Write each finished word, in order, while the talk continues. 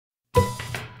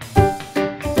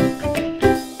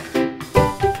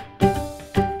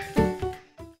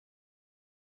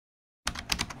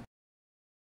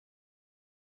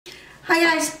Hi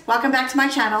guys, welcome back to my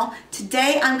channel.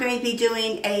 Today I'm going to be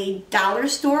doing a dollar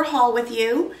store haul with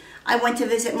you. I went to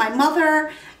visit my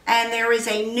mother and there is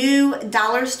a new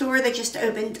dollar store that just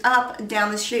opened up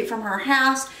down the street from her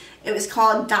house. It was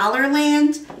called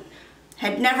Dollarland.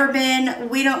 Had never been.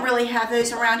 We don't really have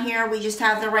those around here. We just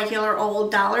have the regular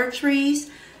old Dollar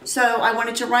Trees. So I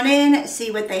wanted to run in,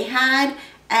 see what they had,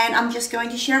 and I'm just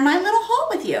going to share my little haul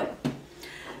with you.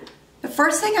 The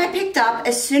first thing I picked up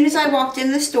as soon as I walked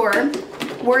in the store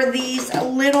were these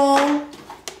little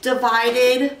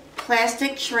divided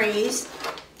plastic trays.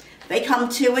 They come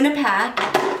 2 in a pack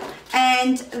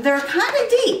and they're kind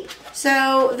of deep.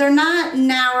 So they're not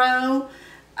narrow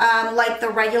like the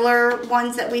regular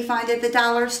ones that we find at the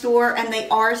dollar store, and they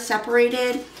are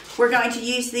separated. We're going to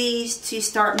use these to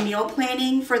start meal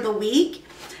planning for the week,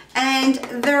 and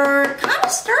they're kind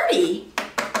of sturdy.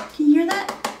 Can you hear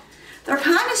that? They're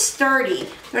kind of sturdy.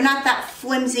 They're not that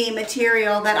flimsy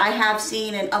material that I have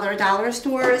seen in other dollar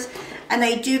stores. And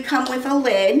they do come with a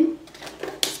lid.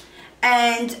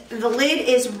 And the lid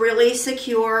is really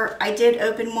secure. I did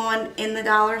open one in the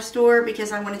dollar store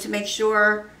because I wanted to make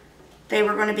sure they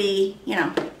were going to be, you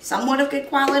know, somewhat of good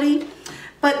quality.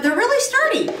 But they're really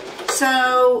sturdy.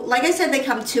 So, like I said, they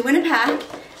come 2 in a pack.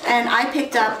 And I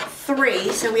picked up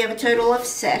 3. So we have a total of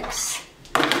 6.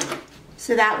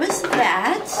 So that was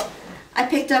that. I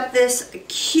picked up this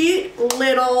cute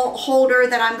little holder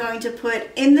that I'm going to put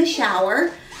in the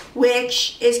shower,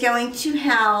 which is going to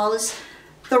house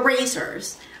the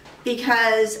razors,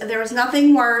 because there's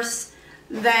nothing worse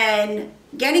than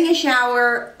getting a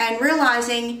shower and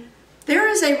realizing there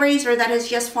is a razor that has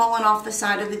just fallen off the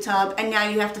side of the tub and now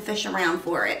you have to fish around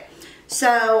for it.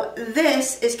 So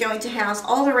this is going to house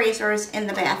all the razors in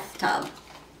the bathtub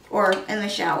or in the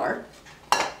shower.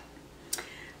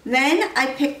 Then I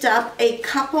picked up a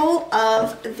couple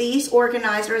of these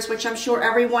organizers, which I'm sure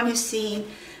everyone has seen.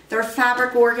 They're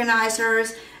fabric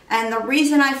organizers, and the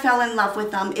reason I fell in love with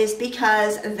them is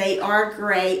because they are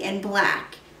gray and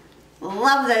black.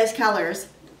 Love those colors.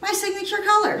 My signature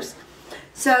colors.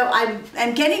 So I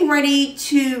am getting ready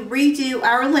to redo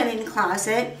our linen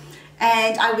closet,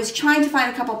 and I was trying to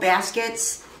find a couple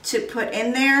baskets to put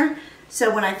in there.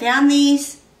 So when I found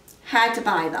these, had to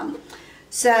buy them.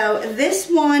 So this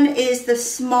one is the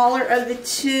smaller of the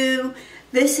 2.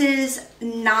 This is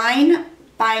 9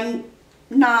 by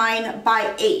 9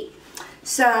 by 8.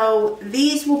 So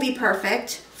these will be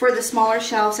perfect for the smaller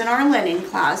shelves in our linen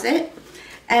closet.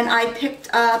 And I picked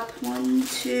up 1,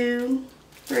 2,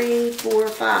 3, 4,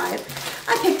 5.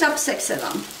 I picked up 6 of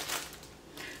them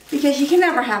because you can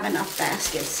never have enough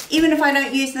baskets. Even if I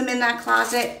don't use them in that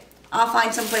closet, I'll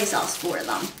find someplace else for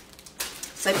them.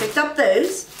 So I picked up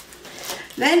those.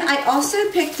 Then I also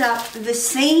picked up the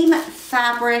same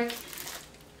fabric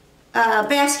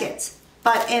baskets,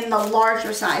 but in the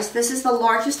larger size. This is the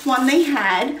largest one they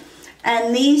had,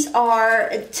 and these are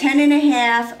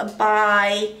 10.5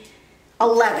 by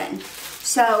 11.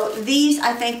 So these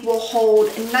I think will hold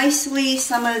nicely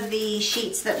some of the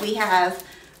sheets that we have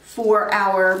for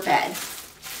our bed.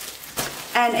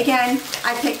 And again,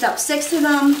 I picked up 6 of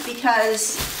them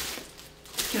because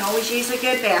you can always use a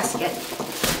good basket.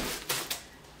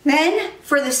 Then,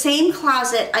 for the same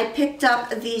closet, I picked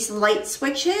up these light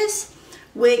switches,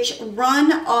 which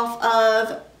run off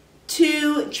of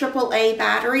 2 AAA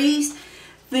batteries.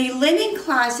 The linen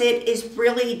closet is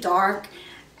really dark,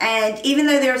 and even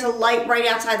though there's a light right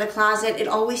outside the closet, it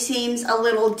always seems a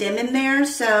little dim in there,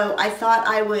 so I thought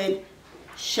I would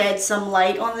shed some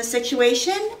light on the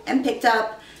situation and picked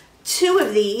up 2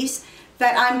 of these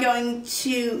that I'm going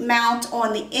to mount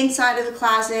on the inside of the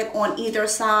closet on either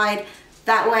side.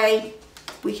 That way,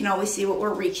 we can always see what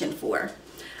we're reaching for.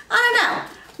 I don't know.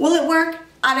 Will it work?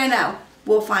 I don't know.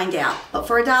 We'll find out. But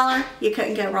for $1, you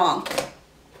couldn't go wrong.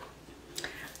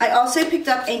 I also picked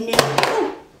up a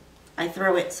new, I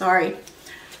threw it, sorry.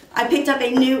 I picked up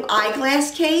a new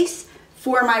eyeglass case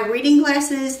for my reading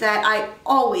glasses that I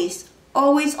always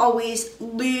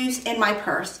lose in my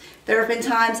purse. There have been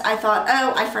times I thought,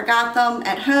 oh, I forgot them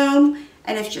at home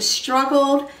and have just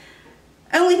struggled.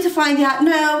 Only to find out,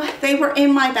 no, they were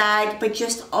in my bag, but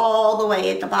just all the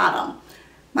way at the bottom.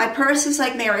 My purse is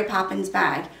like Mary Poppins'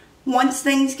 bag. Once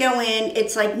things go in,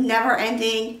 it's like never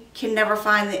ending. Can never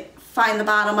find the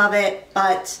bottom of it,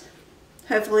 but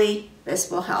hopefully this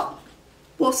will help.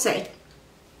 We'll see.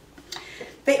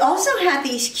 They also have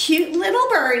these cute little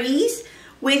birdies,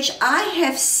 which I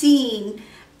have seen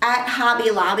at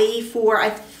Hobby Lobby for, I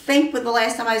think with the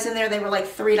last time I was in there, they were like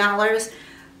 $3,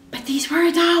 but these were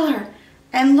 $1.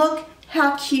 And look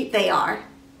how cute they are.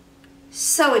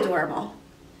 So adorable.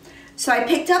 So I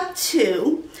picked up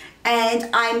 2, And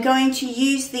I'm going to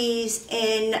use these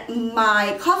in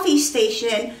my coffee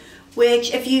station,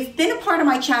 which if you've been a part of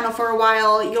my channel for a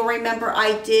while, you'll remember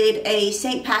I did a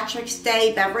St. Patrick's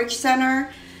Day beverage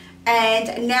center.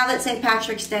 And now that St.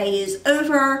 Patrick's Day is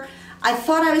over, I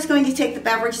thought I was going to take the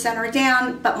beverage center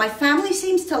down, but my family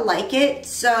seems to like it,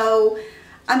 so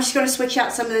I'm just going to switch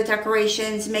out some of the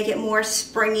decorations, make it more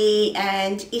springy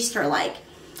and Easter-like.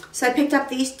 So I picked up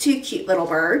these two cute little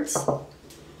birds.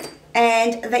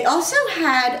 And they also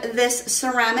had this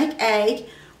ceramic egg,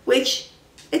 which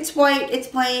it's white, it's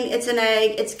plain, it's an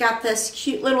egg. It's got this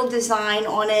cute little design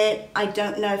on it. I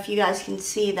don't know if you guys can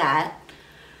see that.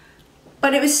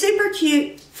 But it was super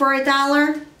cute. For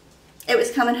 $1, it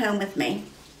was coming home with me.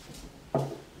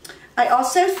 I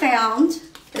also found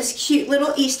this cute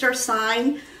little Easter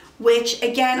sign, which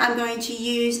again I'm going to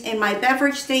use in my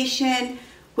beverage station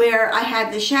where I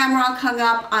had the shamrock hung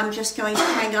up. I'm just going to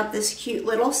hang up this cute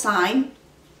little sign.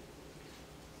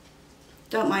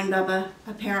 Don't mind Bubba.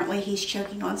 Apparently he's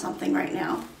choking on something right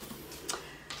now.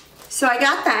 So I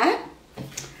got that.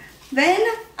 Then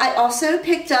I also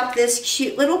picked up this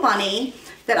cute little bunny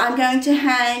that I'm going to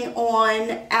hang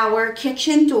on our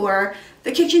kitchen door.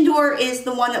 The kitchen door is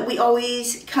the one that we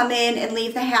always come in and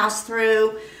leave the house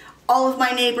through. All of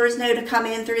my neighbors know to come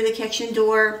in through the kitchen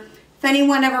door. If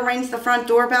anyone ever rings the front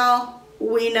doorbell,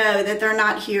 we know that they're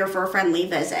not here for a friendly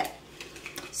visit.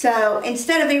 So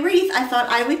instead of a wreath, I thought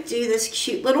I would do this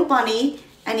cute little bunny,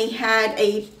 and he had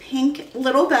a pink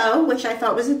little bow, which I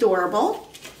thought was adorable.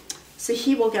 So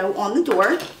he will go on the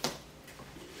door.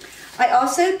 I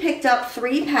also picked up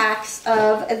 3 packs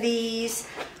of these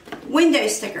window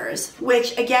stickers,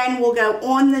 which again will go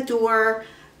on the door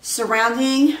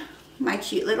surrounding my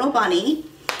cute little bunny.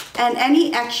 And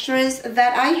any extras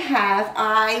that I have,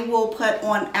 I will put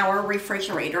on our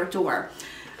refrigerator door.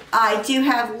 I do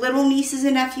have little nieces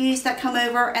and nephews that come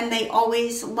over, and they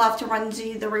always love to run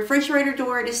to the refrigerator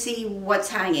door to see what's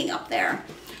hanging up there.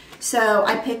 So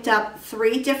I picked up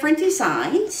 3 different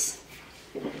designs.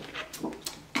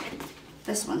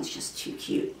 This one's just too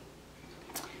cute.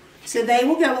 So they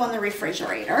will go on the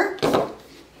refrigerator.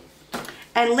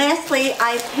 And lastly,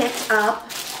 I picked up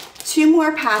 2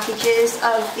 more packages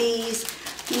of these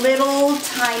little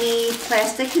tiny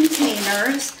plastic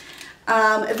containers.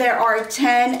 There are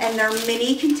 10 and they're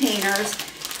mini containers.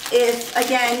 If,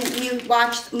 again, you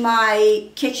watched my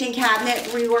kitchen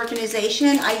cabinet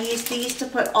reorganization, I use these to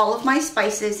put all of my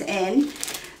spices in.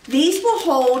 These will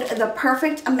hold the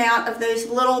perfect amount of those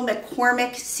little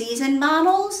McCormick season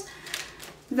bottles.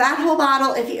 That whole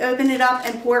bottle, if you open it up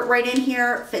and pour it right in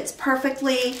here, fits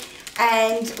perfectly.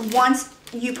 And once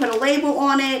you put a label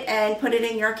on it and put it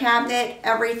in your cabinet,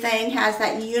 everything has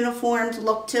that uniformed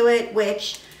look to it,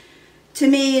 which to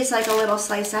me is like a little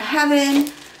slice of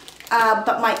heaven.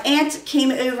 But my aunt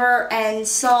came over and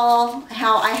saw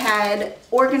how I had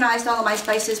organized all of my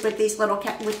spices with these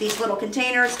little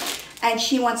containers, and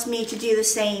she wants me to do the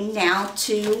same now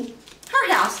to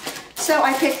her house. So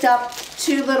I picked up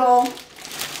 2 little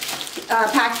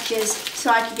packages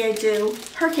so I could go do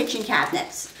her kitchen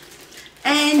cabinets.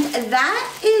 And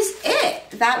that is it.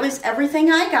 That was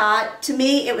everything I got. To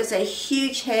me, it was a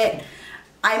huge hit.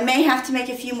 I may have to make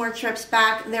a few more trips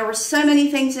back. There were so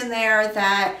many things in there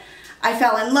that I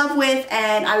fell in love with,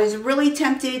 and I was really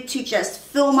tempted to just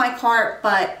fill my cart,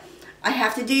 but I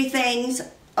have to do things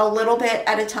a little bit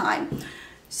at a time.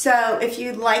 So if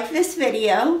you like this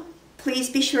video, please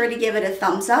be sure to give it a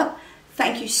thumbs up.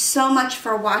 Thank you so much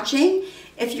for watching.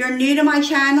 If you're new to my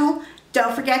channel,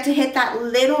 don't forget to hit that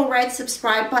little red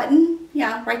subscribe button,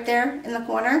 yeah, right there in the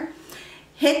corner.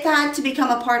 Hit that to become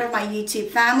a part of my YouTube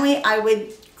family. I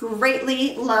would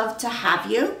greatly love to have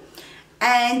you.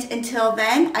 And until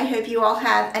then, I hope you all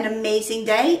have an amazing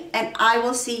day, and I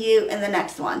will see you in the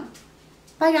next one.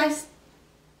 Bye, guys.